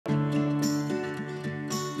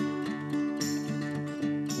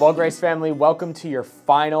Well, Grace family, welcome to your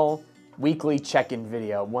final weekly check-in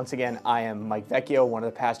video. Once again, I am Mike Vecchio, one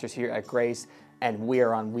of the pastors here at Grace, and we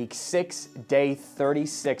are on week 6, day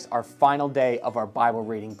 36, our final day of our Bible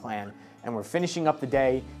reading plan. And we're finishing up the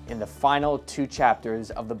day in the final 2 chapters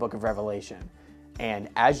of the book of Revelation. And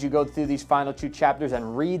as you go through these final 2 chapters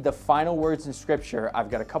and read the final words in Scripture, I've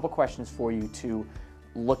got a couple questions for you to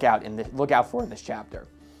look out for in this chapter.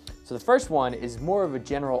 So the first one is more of a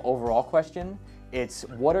general overall question. It's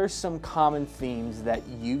what are some common themes that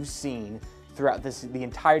you've seen throughout the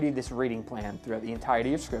entirety of this reading plan, throughout the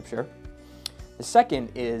entirety of Scripture? The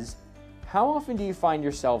second is how often do you find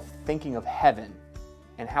yourself thinking of heaven,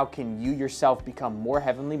 and how can you yourself become more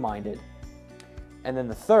heavenly minded? And then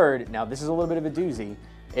the third, now this is a little bit of a doozy,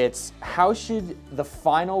 it's how should the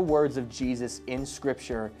final words of Jesus in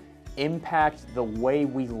Scripture impact the way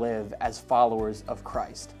we live as followers of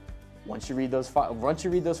Christ? Once you read those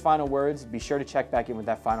final words, be sure to check back in with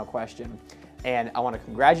that final question. And I want to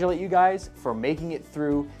congratulate you guys for making it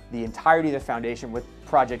through the entirety of the Foundation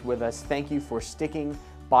project with us. Thank you for sticking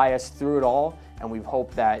by us through it all, and we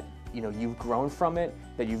hope that you've grown from it,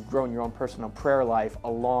 that you've grown your own personal prayer life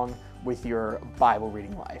along with your Bible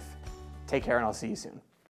reading life. Take care, and I'll see you soon.